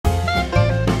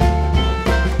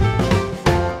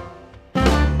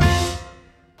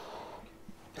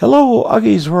Hello,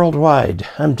 Uggies Worldwide.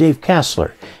 I'm Dave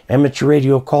Casler, amateur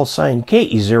radio call sign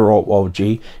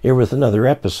KE0OG, here with another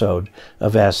episode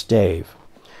of Ask Dave.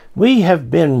 We have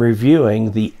been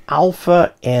reviewing the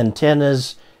Alpha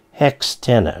Antennas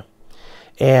hextenna,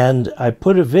 and I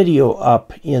put a video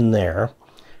up in there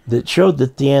that showed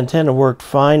that the antenna worked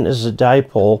fine as a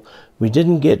dipole. We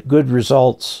didn't get good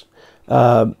results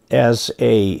as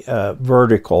a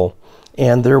vertical,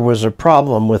 and there was a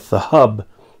problem with the hub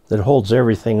that holds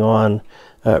everything on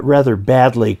rather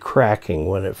badly cracking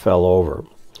when it fell over.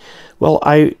 Well,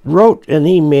 I wrote an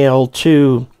email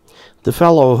to the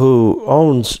fellow who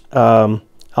owns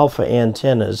Alpha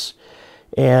Antennas,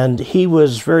 and he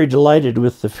was very delighted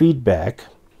with the feedback,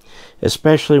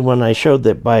 especially when I showed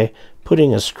that by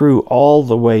putting a screw all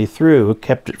the way through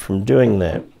kept it from doing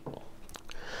that.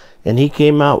 And he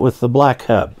came out with the black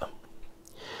hub.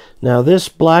 Now this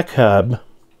black hub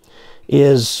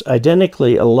is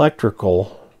identically electrically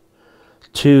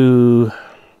to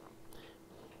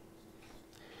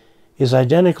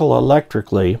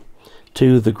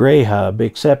the gray hub,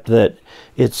 except that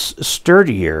it's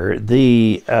sturdier.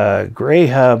 The gray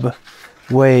hub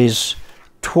weighs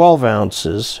 12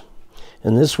 ounces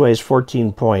and this weighs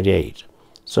 14.8,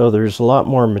 so there's a lot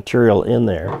more material in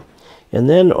there. And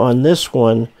then on this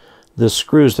one, the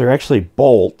screws, they're actually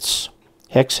bolts,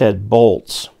 hex head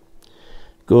bolts,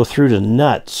 go through to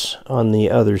nuts on the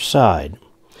other side,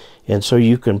 and so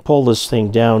you can pull this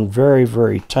thing down very,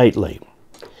 very tightly.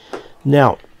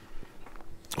 Now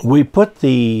we put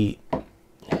the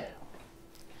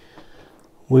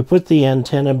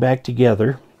antenna back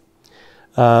together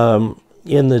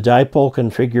in the dipole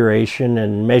configuration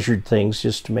and measured things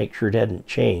just to make sure it hadn't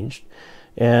changed,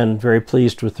 and very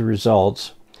pleased with the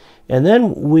results. And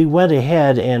then we went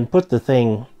ahead and put the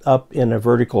thing up in a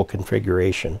vertical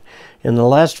configuration. In the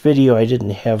last video, I didn't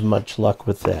have much luck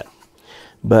with that.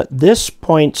 But this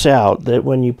points out that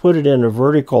when you put it in a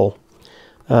vertical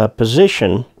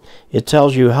position, it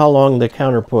tells you how long the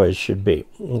counterpoise should be.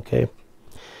 Okay.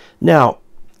 Now,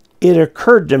 it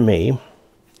occurred to me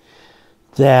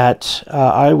that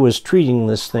I was treating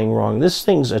this thing wrong. This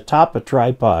thing's atop a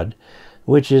tripod,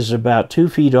 which is about 2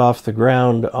 feet off the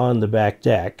ground on the back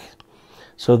deck.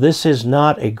 So this is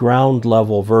not a ground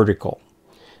level vertical.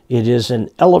 It is an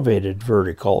elevated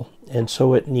vertical, and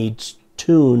so it needs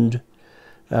tuned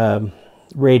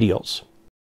radials.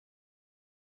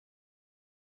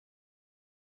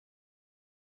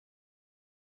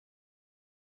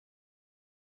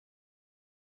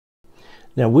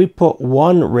 Now we put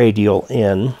one radial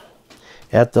in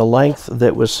at the length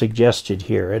that was suggested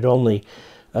here. It only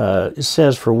it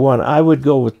says for one. I would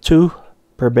go with 2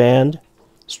 per band,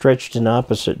 stretched in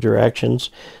opposite directions.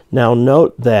 Now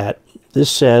note that this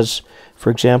says, for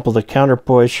example, the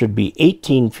counterpoise should be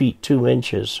 18 feet 2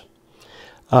 inches.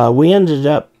 We ended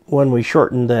up, when we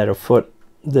shortened that a foot,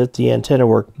 that the antenna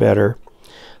worked better.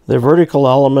 The vertical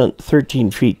element,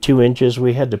 13 feet 2 inches,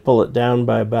 we had to pull it down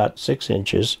by about 6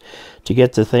 inches to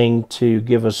get the thing to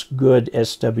give us good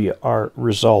SWR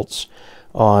results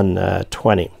on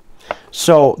 20.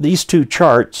 So these two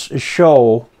charts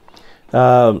show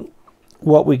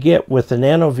what we get with the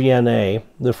nano VNA.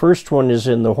 The first one is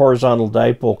in the horizontal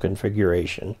dipole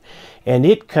configuration, and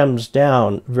it comes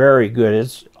down very good.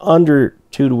 It's under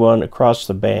 2-to-1 across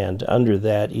the band, under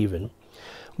that even.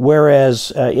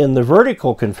 Whereas in the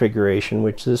vertical configuration,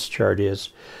 which this chart is,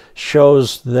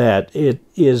 shows that it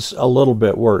is a little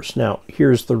bit worse. Now,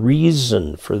 here's the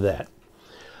reason for that.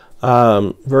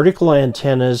 Vertical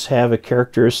antennas have a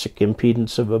characteristic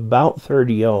impedance of about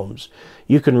 30 ohms.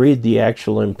 You can read the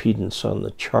actual impedance on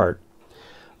the chart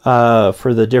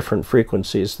for the different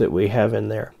frequencies that we have in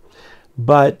there.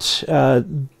 But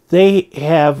they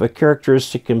have a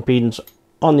characteristic impedance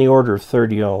on the order of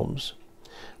 30 ohms,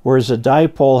 whereas a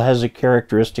dipole has a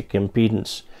characteristic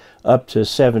impedance up to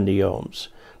 70 ohms,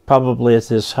 probably at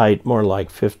this height more like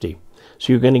 50.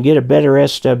 So you're going to get a better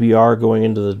SWR going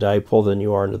into the dipole than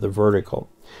you are into the vertical.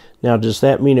 Now, does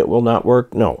that mean it will not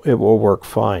work? No, it will work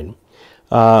fine.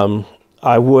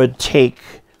 I would take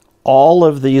all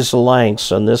of these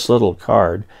lengths on this little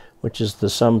card, which is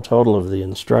the sum total of the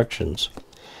instructions,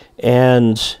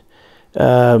 and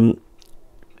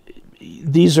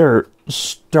these are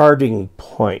starting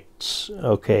points,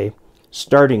 okay?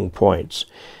 Starting points.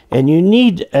 And you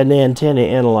need an antenna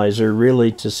analyzer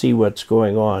really to see what's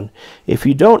going on. If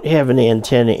you don't have an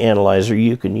antenna analyzer,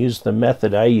 you can use the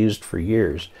method I used for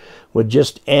years with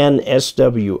just an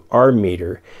SWR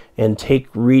meter and take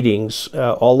readings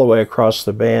all the way across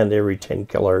the band every 10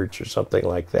 kilohertz or something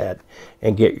like that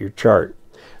and get your chart.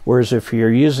 Whereas if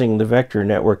you're using the vector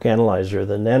network analyzer,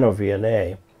 the nano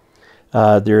VNA,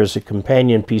 There is a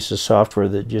companion piece of software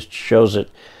that just shows it,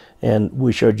 and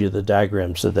we showed you the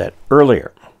diagrams of that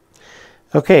earlier.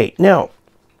 Okay, now,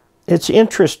 it's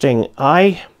interesting.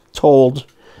 I told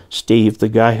Steve, the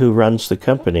guy who runs the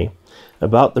company,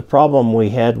 about the problem we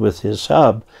had with his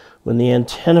hub when the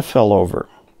antenna fell over.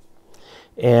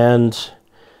 And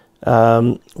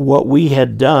what we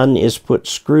had done is put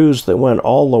screws that went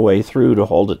all the way through to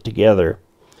hold it together.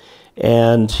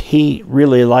 And he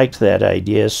really liked that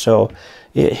idea, so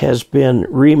it has been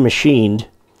remachined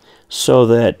so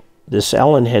that this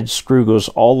Allen head screw goes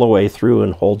all the way through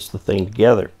and holds the thing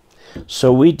together.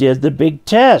 So we did the big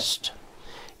test.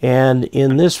 And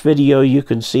in this video, you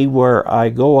can see where I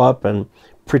go up and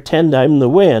pretend I'm the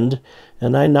wind,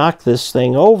 and I knock this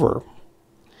thing over.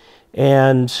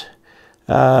 And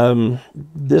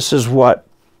this is what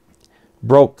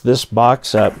broke this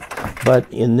box up. But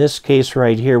in this case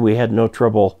right here, we had no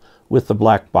trouble with the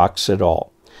black box at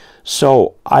all.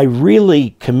 So I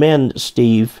really commend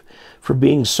Steve for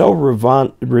being so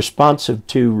responsive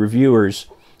to reviewers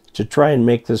to try and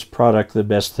make this product the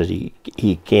best that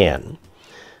he can.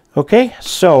 Okay,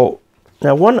 so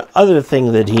now one other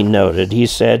thing that he noted, he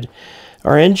said,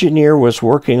 our engineer was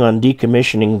working on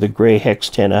decommissioning the gray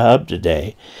hextenna hub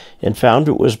today and found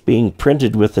it was being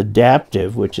printed with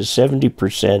adaptive, which is 70%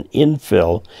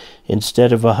 infill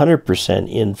instead of 100%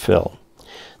 infill.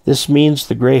 This means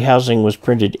the gray housing was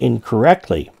printed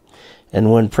incorrectly,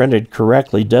 and when printed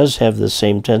correctly does have the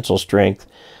same tensile strength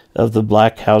of the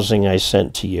black housing I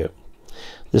sent to you.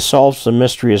 This solves the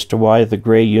mystery as to why the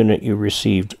gray unit you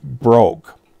received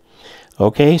broke.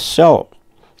 Okay, so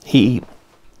he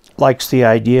likes the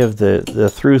idea of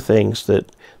the through things that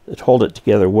hold it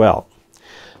together well.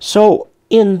 So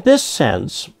in this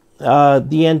sense,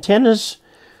 the antenna's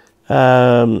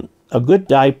a good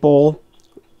dipole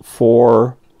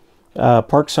for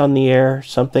parks on the air,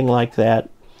 something like that.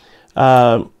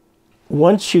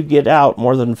 Once you get out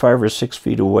more than 5 or 6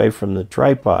 feet away from the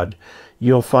tripod,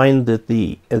 you'll find that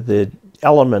the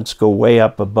elements go way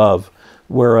up above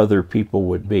where other people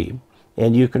would be.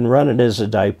 And you can run it as a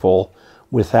dipole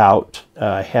without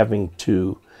having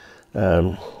to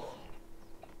you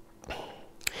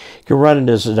can run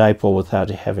it as a dipole without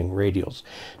having radials.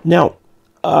 Now,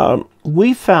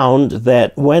 we found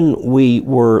that when we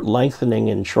were lengthening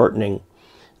and shortening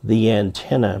the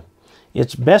antenna,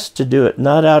 it's best to do it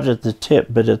not out at the tip,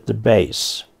 but at the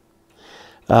base.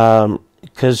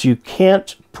 Because you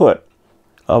can't put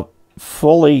a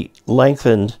fully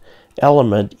lengthened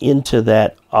element into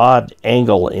that odd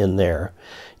angle in there.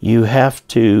 You have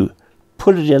to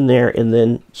put it in there and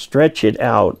then stretch it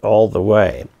out all the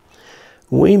way.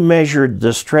 We measured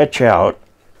the stretch out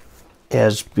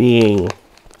as being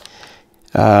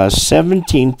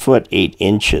 17 foot 8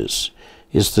 inches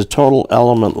is the total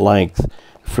element length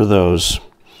for those.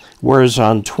 Whereas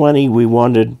on 20 we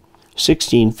wanted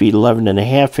 16 feet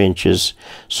 11.5 inches,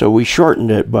 so we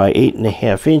shortened it by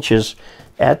 8.5 inches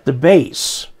at the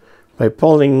base by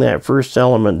pulling that first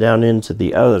element down into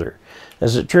the other.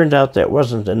 As it turned out, that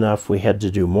wasn't enough. We had to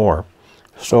do more.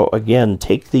 So again,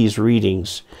 take these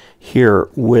readings here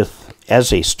with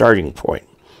as a starting point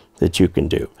that you can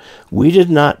do. We did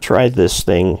not try this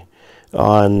thing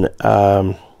on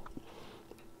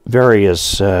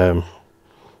various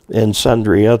and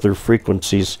sundry other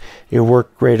frequencies. It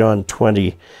worked great on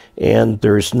 20, and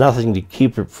there's nothing to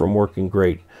keep it from working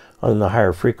great on the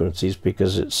higher frequencies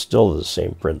because it's still the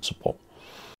same principle.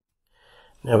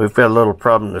 Now we've got a little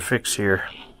problem to fix here.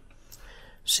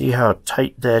 See how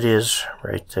tight that is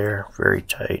right there? Very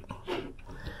tight.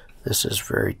 This is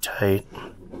very tight.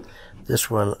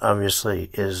 This one obviously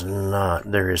is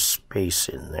not. There is space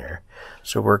in there.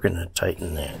 So we're going to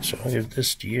tighten that. So I'll give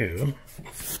this to you.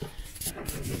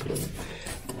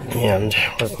 And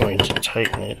we're going to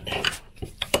tighten it.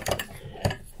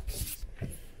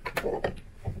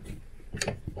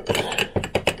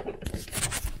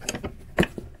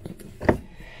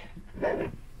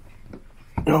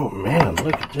 Oh man,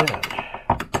 look at that.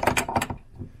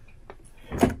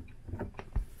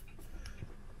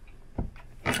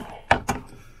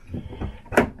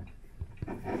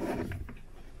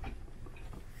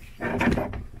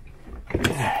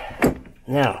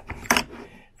 Now,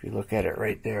 if you look at it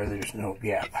right there, there's no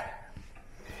gap.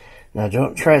 Now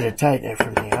don't try to tighten it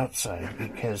from the outside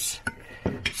because,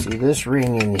 see, this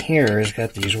ring in here has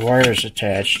got these wires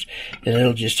attached and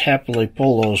it'll just happily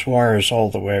pull those wires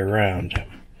all the way around.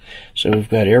 So we've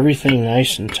got everything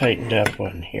nice and tightened up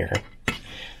on here.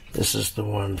 This is the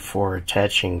one for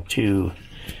attaching to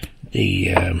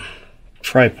the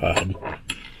tripod.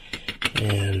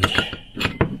 And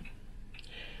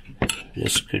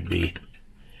this could be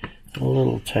a a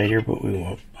little tighter, but we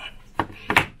won't.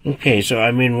 Okay, so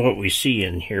I mean what we see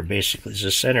in here basically is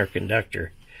the center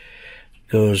conductor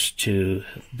goes to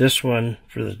this one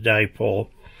for the dipole,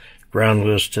 ground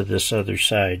goes to this other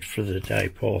side for the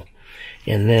dipole,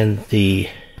 and then the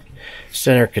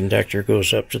center conductor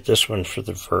goes up to this one for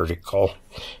the vertical,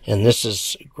 and this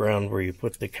is ground where you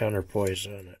put the counterpoise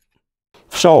on it.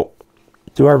 So,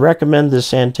 do I recommend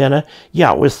this antenna?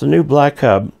 Yeah, with the new black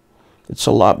hub, it's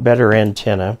a lot better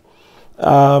antenna.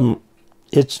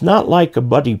 It's not like a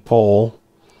buddy pole.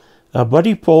 A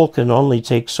buddy pole can only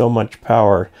take so much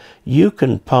power. You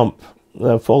can pump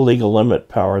the full legal limit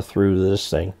power through this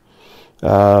thing.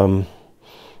 And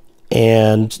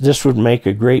this would make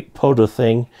a great POTA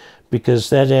thing, because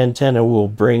that antenna will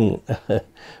bring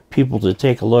people to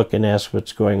take a look and ask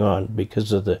what's going on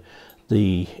because of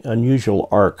the unusual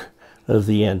arc of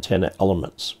the antenna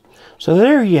elements. So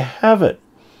there you have it.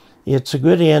 It's a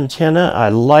good antenna. I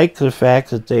like the fact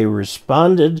that they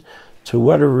responded to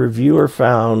what a reviewer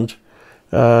found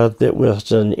that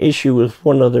was an issue with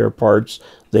one of their parts.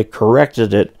 They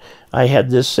corrected it. I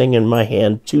had this thing in my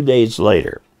hand 2 days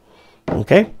later.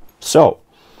 Okay, so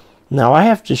now I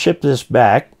have to ship this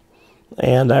back,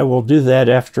 and I will do that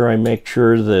after I make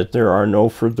sure that there are no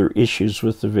further issues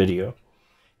with the video.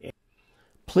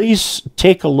 Please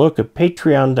take a look at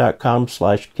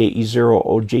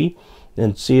patreon.com/KE0OG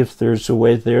and see if there's a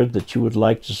way there that you would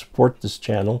like to support this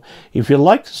channel. If you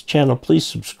like this channel, please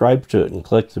subscribe to it and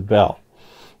click the bell.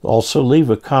 Also leave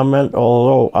a comment,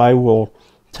 although I will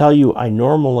tell you I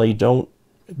normally don't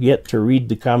get to read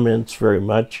the comments very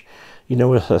much. You know,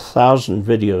 with 1,000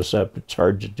 videos up, it's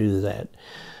hard to do that.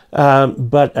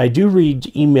 But I do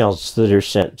read emails that are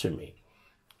sent to me.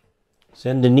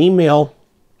 Send an email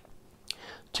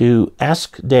to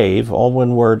askdave, all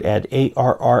one word, at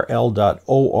arrl.org.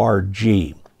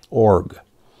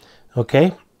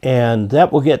 Okay? And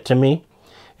that will get to me,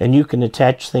 and you can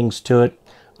attach things to it.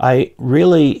 I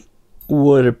really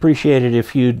would appreciate it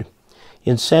if you'd,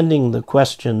 in sending the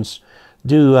questions,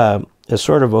 do a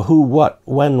sort of a who, what,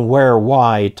 when, where,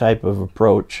 why type of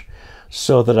approach,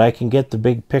 so that I can get the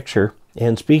big picture.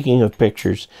 And speaking of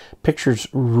pictures, pictures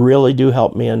really do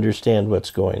help me understand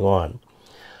what's going on.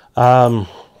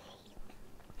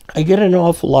 I get an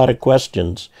awful lot of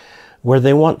questions where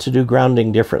they want to do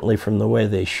grounding differently from the way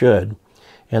they should,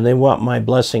 and they want my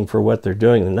blessing for what they're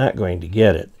doing. They're not going to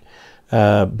get it,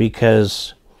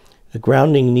 because the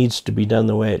grounding needs to be done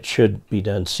the way it should be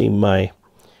done. See my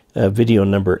video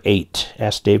number 8,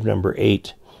 Ask Dave number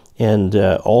 8, and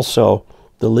also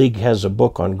the League has a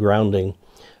book on grounding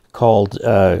called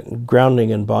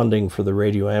Grounding and Bonding for the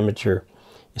Radio Amateur,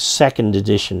 2nd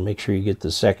edition. Make sure you get the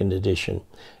 2nd edition.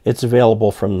 It's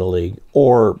available from the League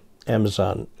or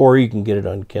Amazon, or you can get it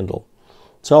on Kindle.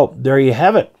 So there you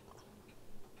have it.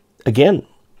 Again,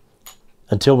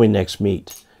 until we next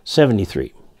meet,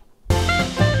 73.